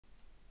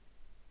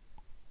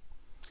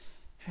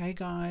Hey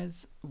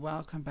guys,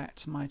 welcome back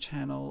to my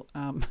channel.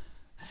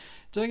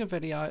 Doing a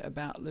video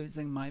about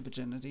losing my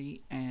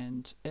virginity,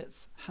 and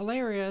it's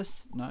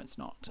hilarious. No, it's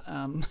not.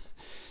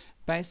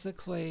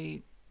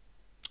 Basically,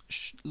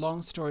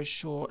 long story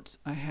short,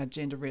 I had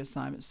gender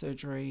reassignment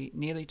surgery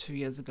nearly 2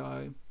 years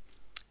ago.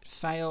 It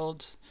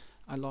failed.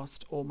 I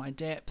lost all my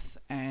depth,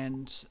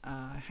 and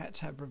I had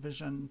to have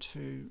revision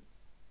to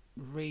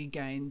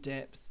regain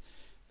depth,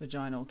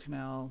 vaginal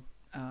canal.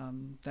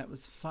 That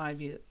was 5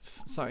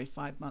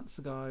 months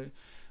ago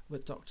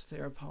with Dr.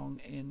 Therapong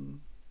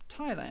in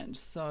Thailand.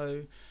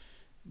 So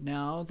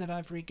now that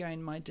I've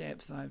regained my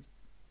depth, I've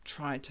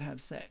tried to have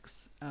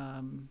sex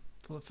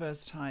for the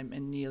first time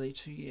in nearly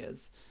 2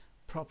 years,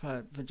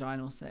 proper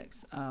vaginal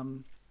sex.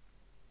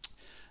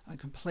 I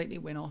completely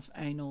went off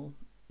anal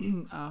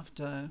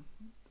after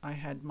I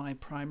had my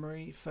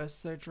primary first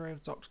surgery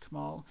with Dr.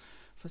 Kamal.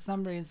 For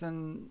some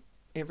reason,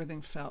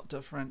 everything felt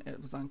different.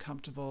 It was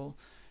uncomfortable,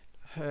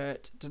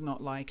 hurt, did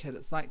not like it.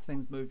 It's like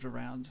things moved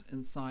around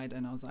inside,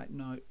 and I was like,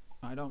 no,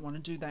 I don't want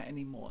to do that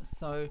anymore.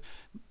 So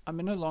I'm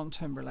in a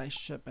long-term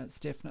relationship. It's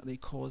definitely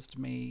caused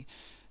me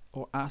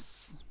or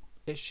us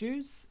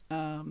issues,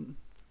 and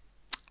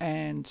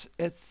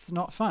it's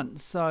not fun.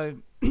 So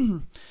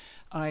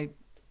I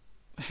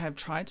have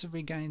tried to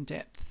regain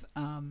depth,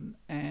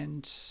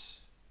 and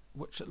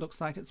which it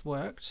looks like it's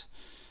worked,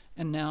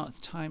 and now it's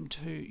time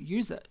to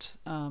use it.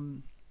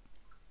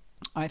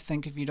 I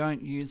think if you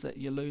don't use it,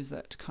 you lose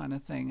it, kind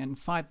of thing. And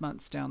 5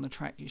 months down the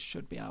track, you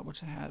should be able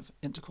to have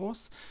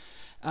intercourse.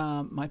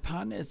 My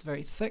partner is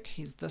very thick.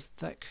 He's this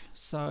thick,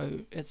 so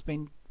it's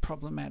been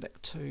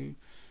problematic to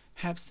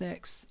have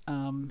sex.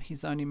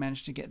 He's only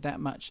managed to get that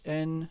much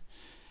in,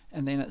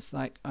 and then it's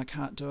like, I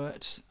can't do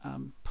it.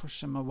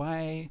 Push him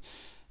away.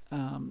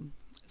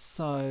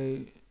 So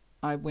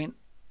I went...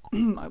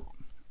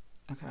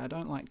 okay, I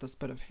don't like this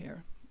bit of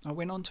hair. I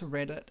went onto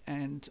Reddit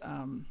and...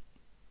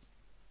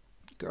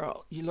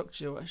 girl, you look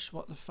Jewish,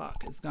 what the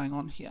fuck is going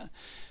on here?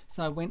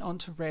 So I went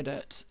onto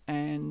Reddit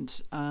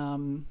and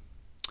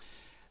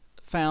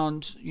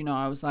found,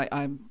 I was like,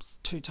 I'm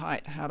too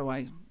tight, how do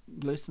I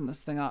loosen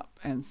this thing up?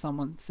 And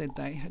someone said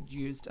they had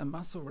used a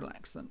muscle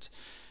relaxant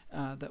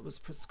that was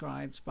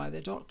prescribed by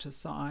their doctor.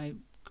 So I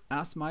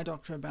asked my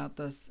doctor about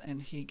this,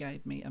 and he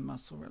gave me a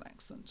muscle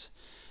relaxant,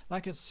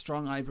 like a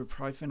strong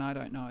ibuprofen, I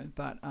don't know,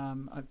 but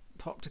I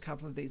popped a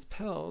couple of these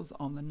pills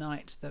on the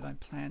night that I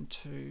planned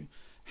to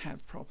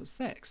have proper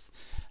sex.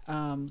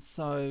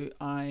 So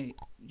I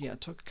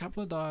took a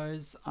couple of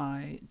those.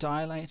 I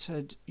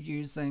dilated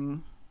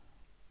using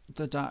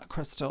the dark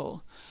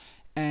crystal,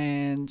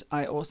 and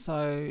I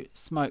also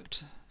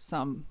smoked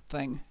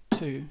something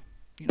to,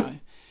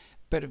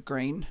 bit of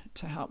green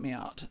to help me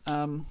out.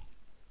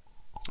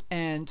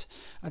 And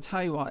I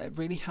tell you what, it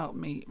really helped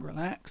me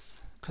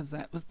relax, because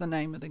that was the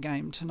name of the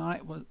game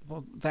tonight.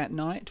 That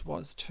night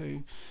was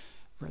to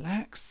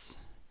relax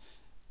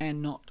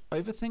and not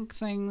overthink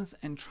things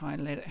and try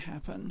and let it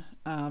happen.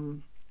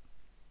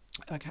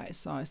 Okay,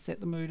 so I set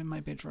the mood in my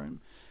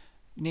bedroom.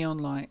 Neon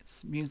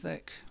lights,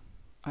 music.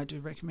 I do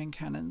recommend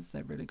Canons.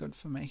 They're really good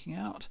for making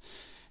out.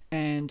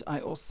 And I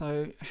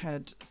also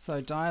had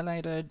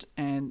dilated,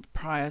 and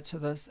prior to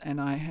this,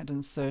 and I had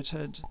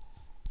inserted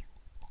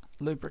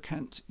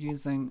lubricant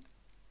using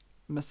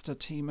Mr.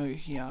 Timu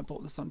here. I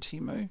bought this on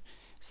Timu.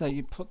 So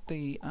you put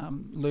the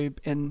lube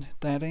in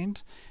that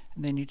end,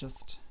 and then you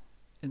just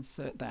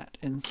insert that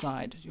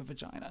inside your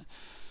vagina.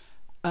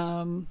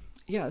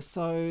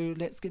 So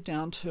let's get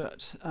down to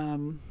it.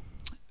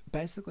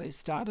 Basically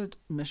started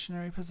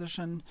missionary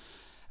position.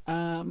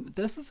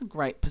 This is a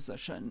great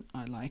position.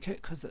 I like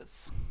it because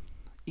it's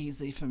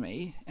easy for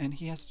me, and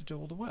he has to do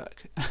all the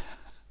work.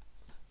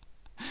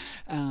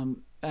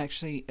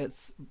 Actually,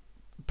 it's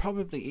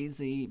probably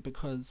easy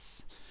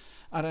because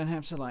I don't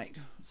have to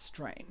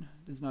strain.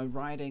 There's no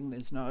writing,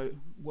 there's no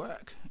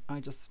work. I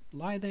just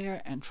lie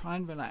there and try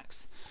and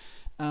relax.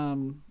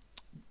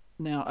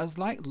 Now I was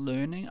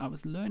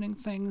learning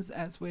things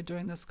as we're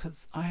doing this,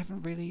 because I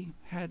haven't really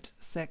had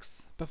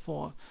sex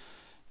before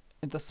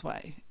this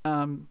way,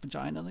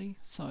 vaginally,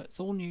 so it's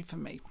all new for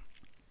me.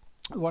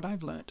 What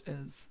I've learnt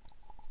is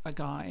a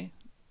guy,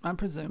 I'm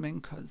presuming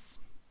because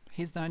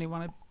he's the only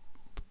one I've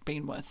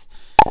been with,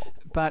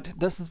 but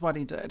this is what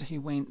he did. He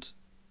went,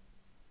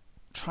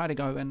 try to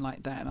go in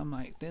like that, and I'm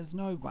like, there's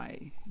no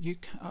way.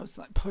 I was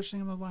like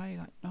pushing him away,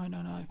 like,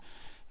 no,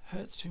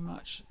 hurts too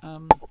much.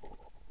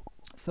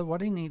 So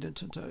what he needed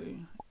to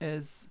do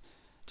is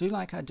do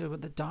like I do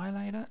with the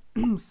dilator,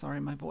 sorry,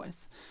 my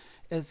voice,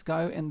 is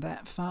go in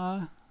that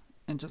far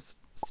and just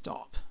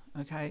stop,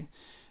 okay?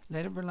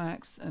 Let it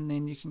relax, and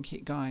then you can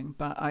keep going.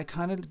 But I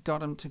kind of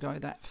got him to go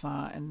that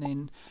far and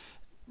then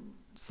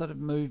sort of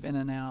move in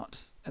and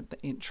out at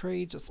the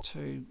entry, just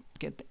to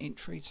get the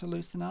entry to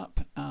loosen up,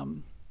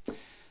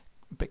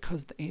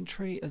 because the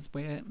entry is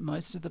where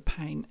most of the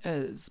pain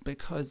is,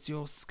 because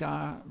your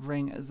scar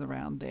ring is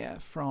around there.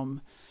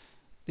 From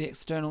the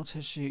external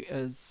tissue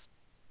is,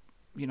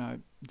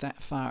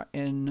 that far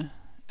in,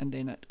 and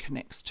then it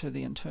connects to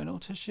the internal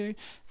tissue.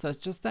 So it's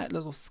just that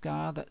little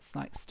scar that's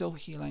still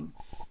healing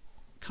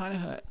kind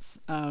of hurts.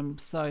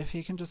 So if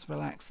he can just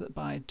relax it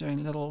by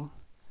doing little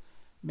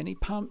mini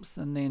pumps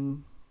and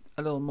then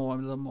a little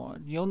more,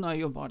 you'll know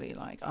your body.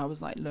 Like I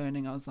was like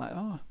learning, I was like,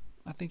 oh,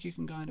 I think you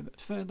can go in a bit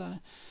further.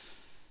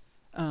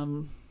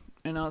 And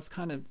I was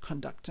kind of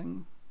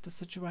conducting the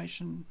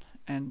situation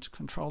and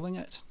controlling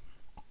it.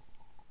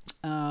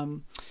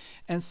 And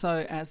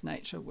so as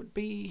nature would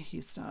be,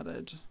 he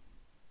started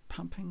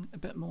pumping a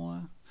bit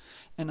more,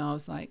 and I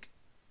was like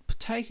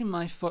taking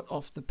my foot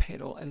off the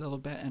pedal a little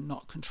bit and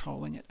not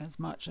controlling it as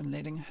much and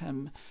letting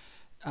him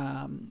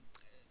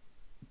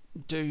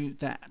do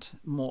that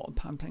more,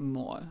 pumping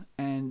more.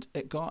 And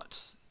it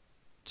got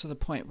to the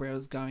point where it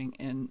was going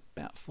in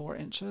about 4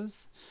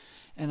 inches,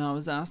 and I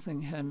was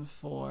asking him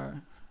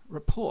for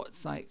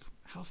reports, like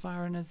how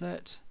far in is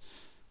it,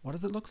 what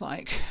does it look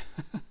like?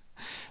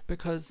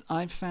 Because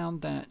I've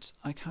found that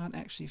I can't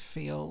actually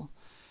feel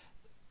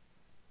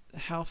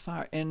how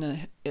far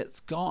in it's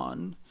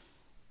gone.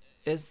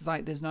 It's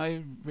like there's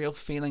no real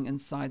feeling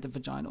inside the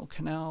vaginal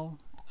canal.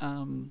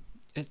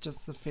 It's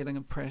just the feeling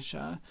of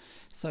pressure,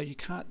 so you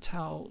can't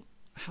tell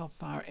how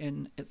far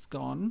in it's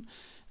gone.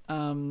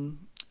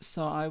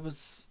 So I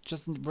was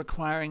just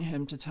requiring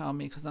him to tell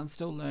me, because I'm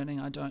still learning.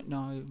 I don't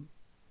know.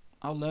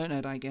 I'll learn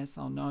it, I guess.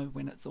 I'll know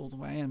when it's all the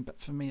way in, but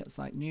for me it's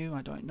like new.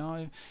 I don't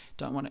know,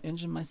 don't want to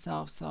injure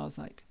myself. So I was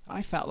like,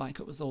 I felt like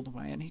it was all the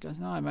way in. He goes,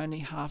 no, I'm only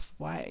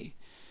halfway,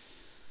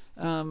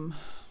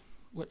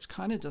 which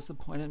kind of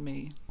disappointed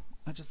me.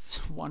 I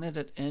just wanted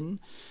it in.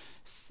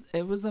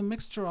 It was a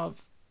mixture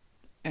of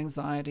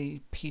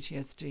anxiety,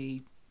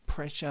 PTSD,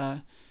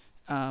 pressure.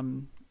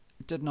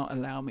 Did not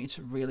allow me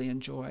to really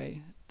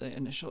enjoy the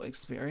initial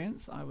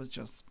experience. I was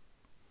just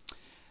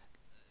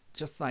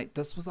like,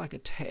 this was like a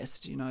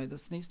test,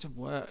 this needs to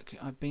work.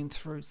 I've been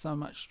through so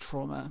much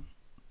trauma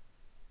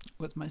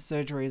with my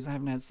surgeries. I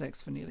haven't had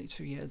sex for nearly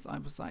 2 years. I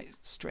was like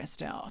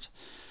stressed out.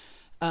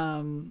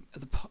 The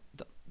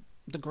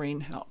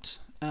green helped.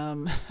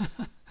 And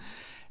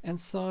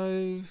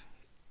so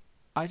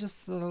I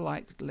just sort of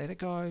like let it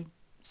go,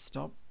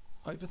 stop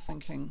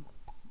overthinking,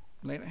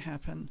 let it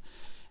happen.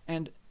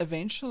 And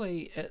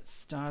eventually it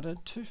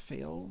started to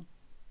feel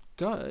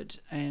good,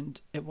 and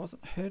it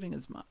wasn't hurting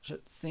as much.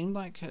 It seemed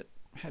like it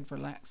had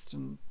relaxed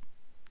and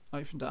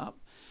opened up,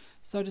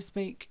 so to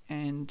speak.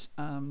 And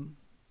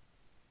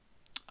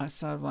I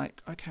started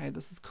like, okay,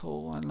 this is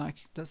cool, and like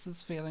this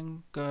is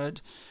feeling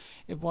good.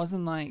 It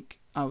wasn't like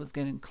I was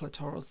getting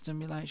clitoral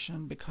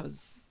stimulation,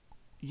 because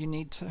you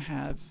need to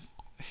have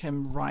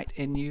him right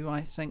in you,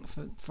 I think,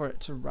 for it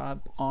to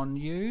rub on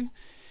you,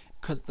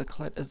 because the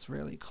clit is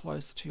really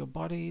close to your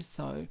body.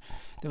 So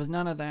there was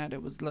none of that.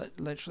 It was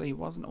literally, it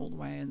wasn't all the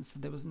way in, so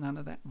there was none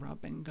of that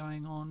rubbing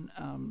going on.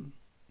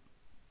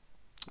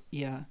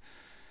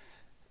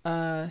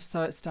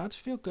 So it started to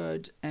feel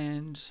good,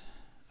 and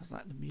I was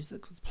like, the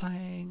music was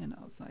playing, and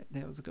I was like,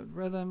 there was a good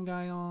rhythm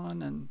going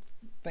on, and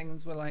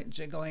things were like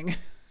jiggling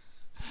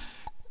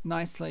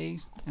nicely.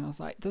 And I was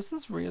like, this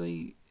is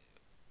really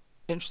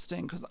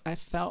interesting, because I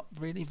felt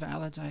really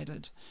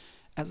validated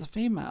as a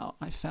female.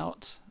 I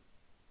felt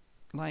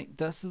like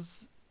this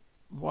is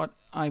what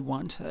I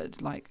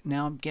wanted. Like,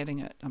 now I'm getting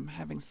it. I'm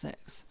having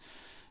sex,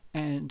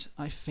 and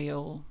I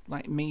feel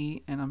like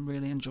me, and I'm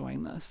really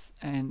enjoying this.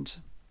 And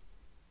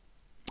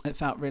it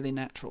felt really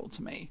natural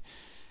to me.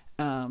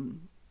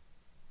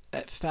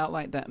 It felt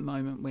like that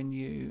moment when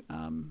you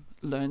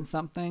learn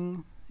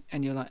something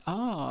and you're like,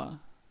 oh,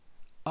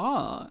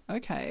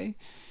 okay.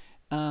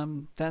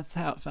 That's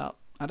how it felt.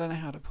 I don't know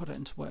how to put it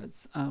into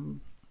words.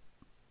 And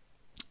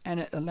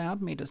it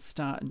allowed me to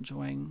start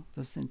enjoying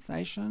the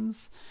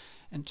sensations,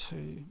 and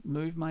to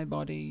move my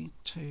body,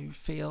 to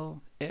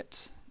feel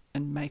it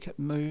and make it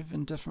move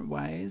in different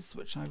ways,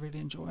 which I really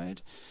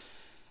enjoyed.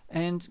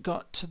 And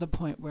got to the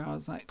point where I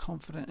was like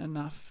confident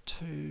enough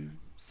to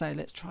say,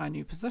 let's try a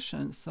new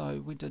position.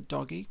 So we did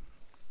doggy,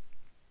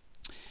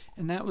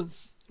 and that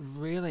was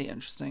really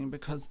interesting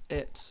because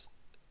it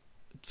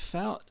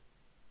felt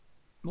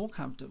more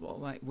comfortable.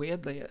 Like,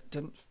 weirdly, it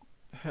didn't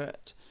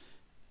hurt.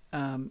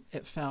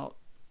 It felt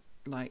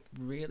like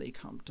really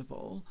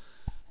comfortable,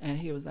 and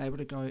he was able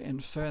to go in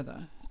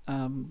further.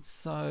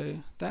 So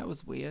that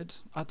was weird.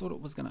 I thought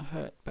it was going to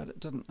hurt, but it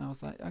didn't. I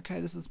was like, okay,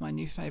 this is my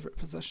new favorite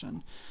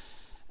position.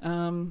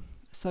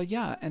 So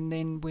yeah, and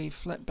then we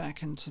flipped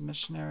back into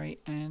missionary,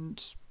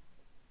 and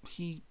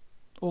he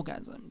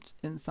orgasmed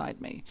inside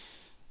me.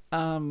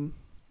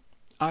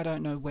 I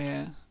don't know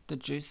where the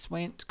juice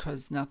went,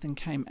 because nothing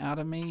came out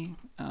of me.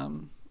 I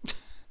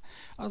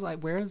was like,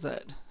 where is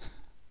it?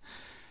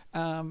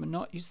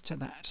 Not used to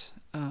that.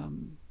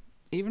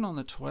 Even on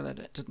the toilet,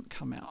 it didn't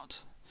come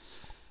out.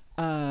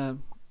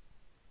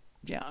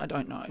 Yeah, I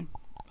don't know.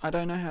 I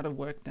don't know how to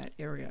work that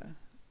area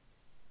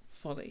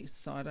fully,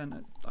 so I don't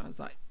know. I was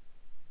like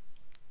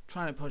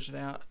trying to push it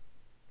out.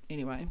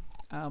 Anyway,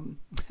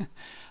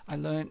 I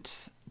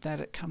learnt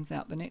that it comes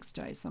out the next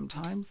day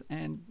sometimes,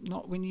 and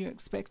not when you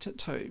expect it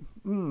to.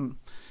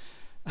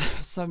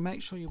 So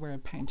make sure you wear a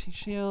panty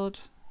shield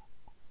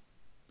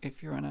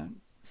if you're in a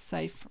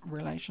safe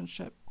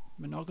relationship,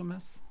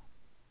 monogamous,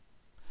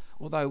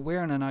 although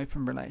we're in an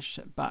open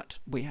relationship, but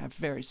we have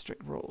very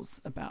strict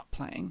rules about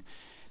playing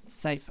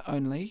safe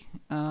only.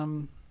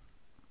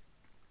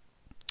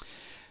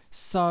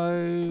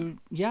 So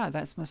yeah,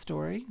 that's my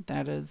story.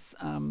 That is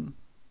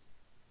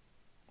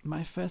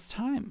my first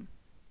time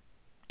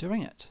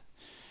doing it.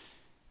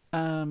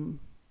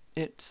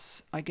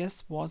 It, I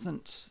guess,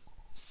 wasn't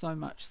so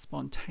much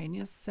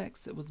spontaneous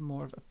sex. It was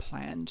more of a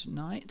planned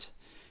night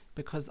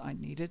because I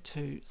needed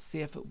to see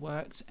if it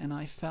worked, and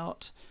I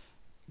felt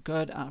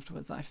good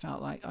afterwards. I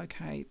felt like,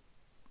 okay,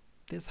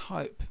 there's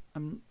hope.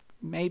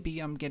 Maybe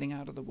I'm getting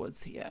out of the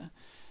woods here.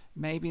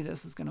 Maybe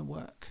this is going to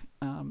work.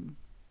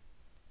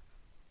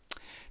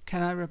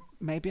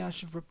 Maybe I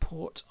should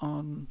report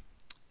on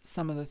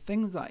some of the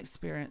things I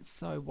experienced.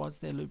 So, was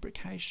there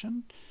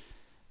lubrication?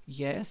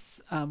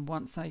 Yes.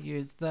 Once I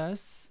used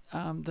this,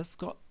 this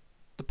got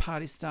the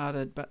party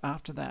started, but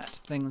after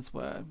that, things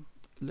were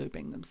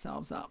lubing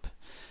themselves up.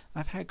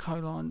 I've had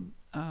colon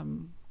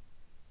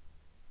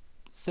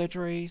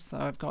surgery, so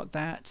I've got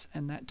that,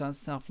 and that does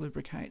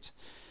self-lubricate.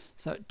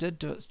 So it did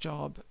do its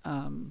job.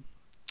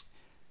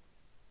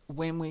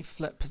 When we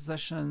flipped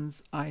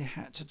positions, I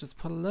had to just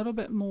put a little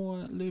bit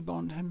more lube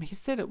on him. He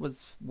said it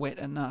was wet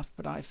enough,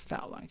 but I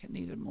felt like it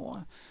needed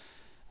more.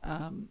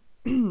 I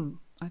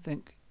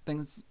think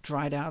things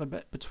dried out a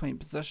bit between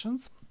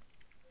positions.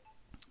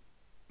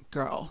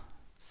 Girl,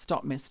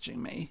 stop messaging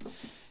me.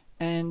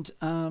 And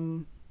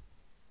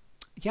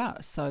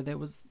yeah, so there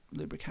was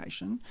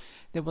lubrication.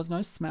 There was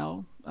no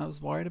smell. I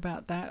was worried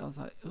about that. I was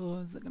like, oh,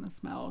 is it going to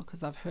smell?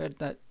 Because I've heard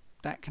that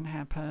that can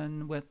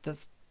happen with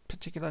this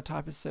particular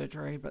type of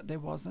surgery, but there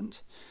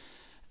wasn't.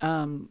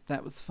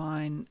 That was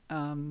fine.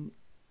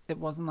 It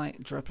wasn't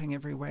like dripping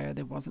everywhere.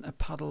 There wasn't a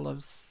puddle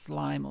of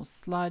slime or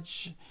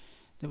sludge.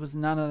 There was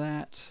none of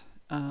that.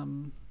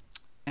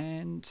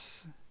 And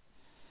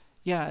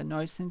yeah,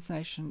 no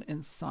sensation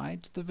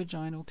inside the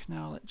vaginal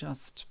canal. It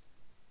just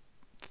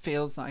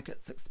feels like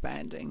it's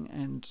expanding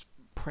and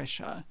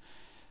pressure,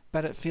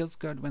 but it feels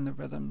good when the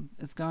rhythm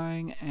is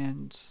going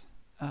and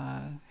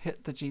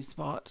hit the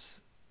G-spot.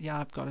 Yeah,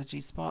 I've got a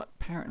G-spot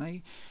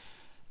apparently.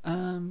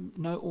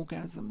 No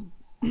orgasm.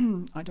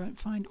 I don't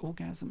find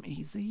orgasm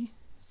easy,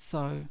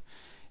 so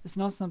it's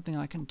not something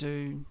I can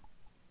do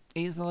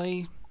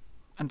easily.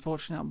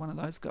 Unfortunately, I'm one of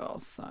those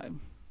girls, so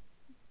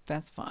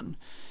that's fun.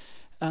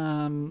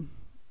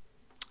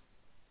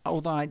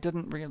 Although I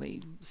didn't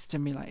really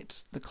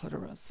stimulate the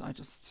clitoris, I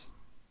just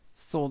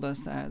saw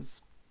this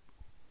as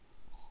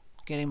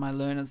getting my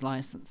learner's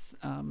license.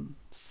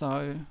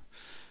 So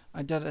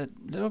I did a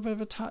little bit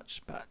of a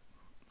touch, but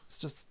it's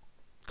just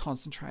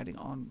concentrating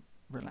on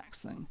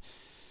relaxing.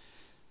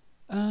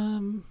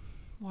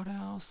 What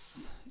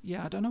else?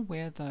 Yeah, I don't know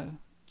where the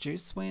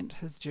juice went,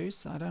 his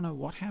juice. I don't know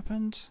what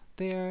happened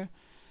there,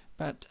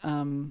 but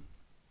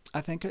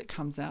I think it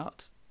comes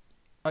out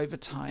over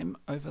time,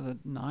 over the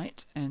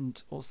night,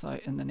 and also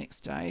in the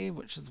next day,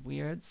 which is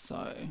weird.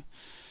 So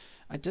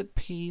I did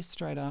pee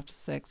straight after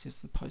sex. You're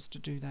supposed to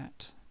do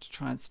that to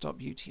try and stop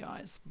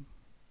UTIs.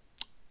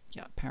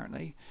 Yeah,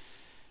 apparently.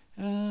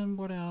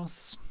 What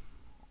else?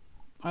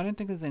 I don't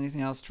think there's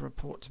anything else to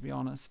report, to be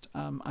honest.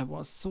 I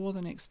was sore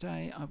the next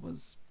day. I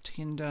was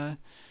tender,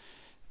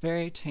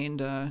 very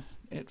tender.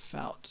 It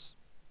felt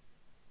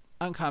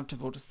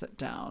uncomfortable to sit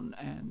down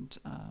and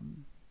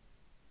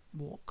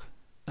walk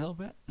a little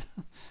bit.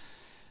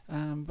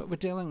 But we're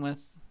dealing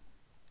with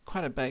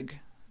quite a big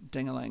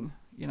dingling,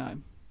 you know,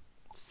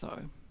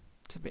 so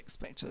to be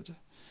expected.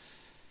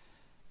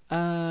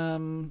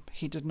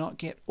 He did not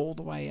get all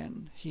the way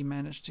in. He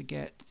managed to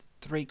get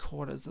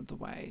 3/4 of the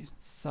way.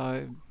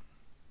 So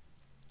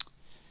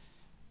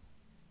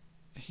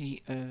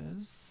he's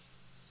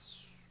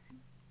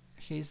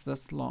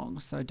this long,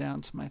 so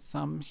down to my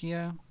thumb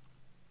here.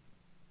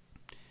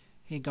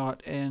 He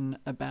got in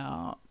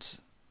about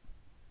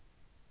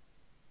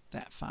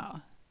that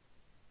far.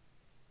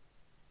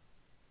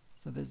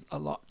 So there's a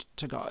lot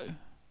to go.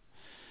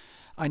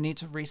 I need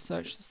to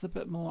research this a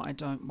bit more. I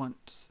don't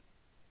want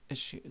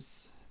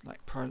issues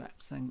like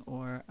prolapsing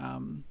or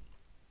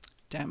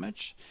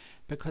damage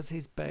because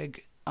he's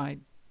big. I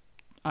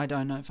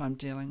don't know if I'm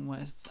dealing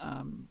with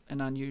an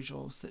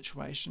unusual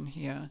situation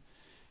here.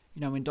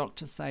 You know, when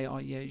doctors say, oh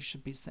yeah, you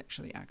should be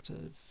sexually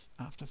active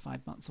after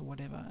 5 months or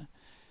whatever,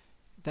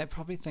 they're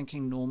probably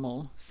thinking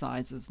normal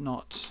size is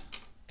not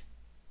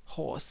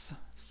horse.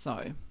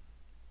 So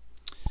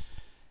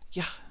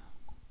yeah.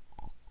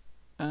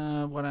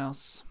 What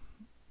else?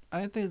 I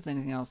don't think there's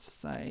anything else to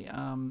say.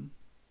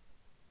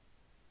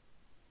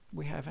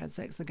 We have had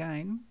sex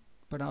again,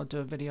 but I'll do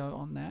a video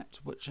on that,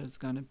 which is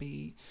going to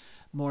be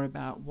more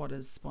about what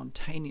is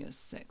spontaneous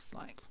sex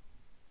like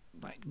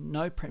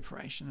no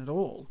preparation at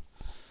all.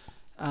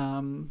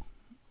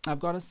 I've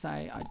got to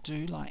say, I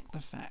do like the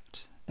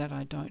fact that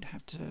I don't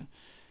have to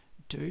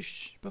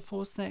douche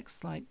before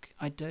sex like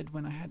I did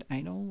when I had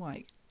anal.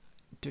 Like,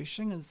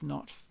 douching is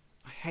not...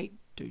 I hate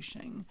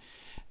douching,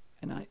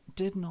 and I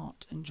did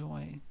not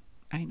enjoy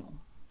anal.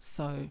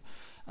 So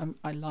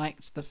I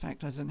liked the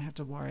fact I didn't have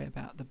to worry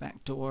about the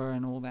back door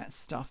and all that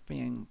stuff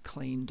being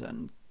cleaned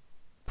and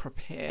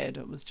prepared.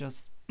 It was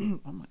just, oh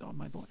my God,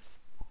 my voice.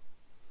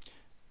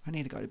 I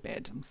need to go to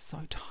bed. I'm so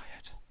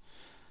tired.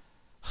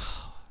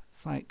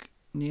 It's like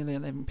nearly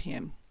 11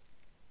 p.m.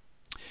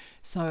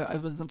 So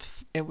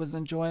it was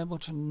enjoyable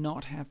to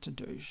not have to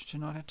douche, to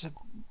not have to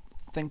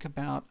think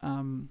about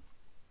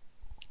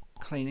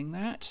cleaning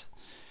that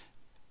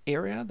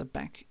area, the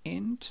back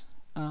end.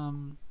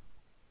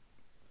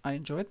 I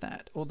enjoyed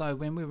that. Although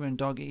when we were in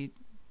doggy,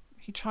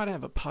 he tried to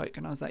have a poke,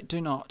 and I was like,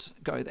 do not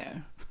go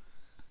there.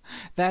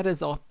 That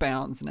is off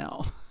bounds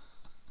now.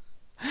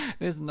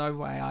 There's no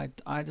way.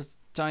 I just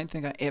don't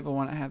think I ever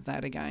want to have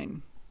that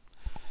again.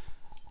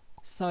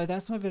 So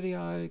that's my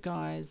video,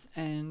 guys,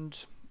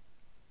 and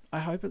I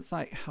hope it's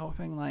like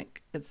helping.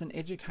 Like, it's an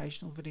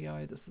educational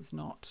video. This is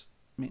not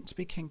meant to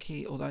be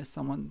kinky, although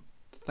someone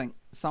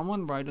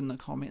wrote in the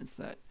comments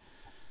that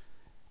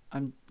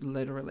I'm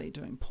literally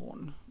doing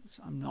porn.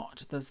 I'm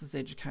not. This is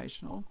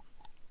educational.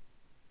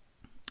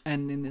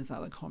 And then there's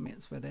other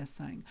comments where they're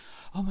saying,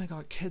 oh my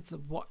God, kids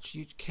watch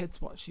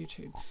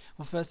YouTube.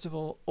 Well, first of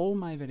all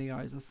my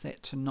videos are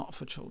set to not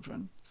for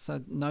children,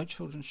 so no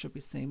children should be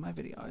seeing my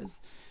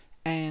videos.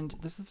 And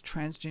this is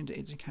transgender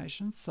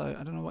education, so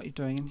I don't know what you're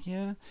doing in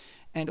here.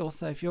 And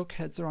also, if your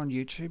kids are on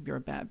YouTube, you're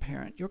a bad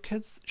parent. Your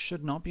kids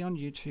should not be on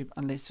YouTube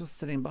unless you're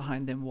sitting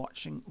behind them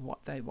watching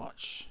what they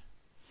watch.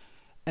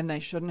 And they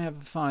shouldn't have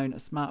a phone, a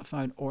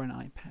smartphone, or an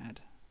iPad.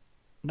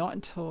 Not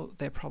until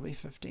they're probably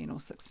 15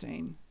 or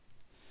 16.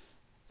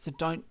 So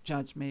don't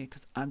judge me,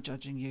 because I'm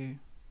judging you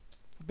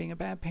for being a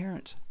bad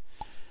parent.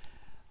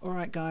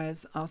 Alright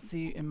guys, I'll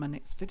see you in my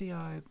next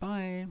video.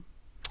 Bye.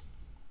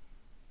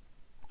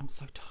 I'm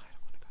so tired.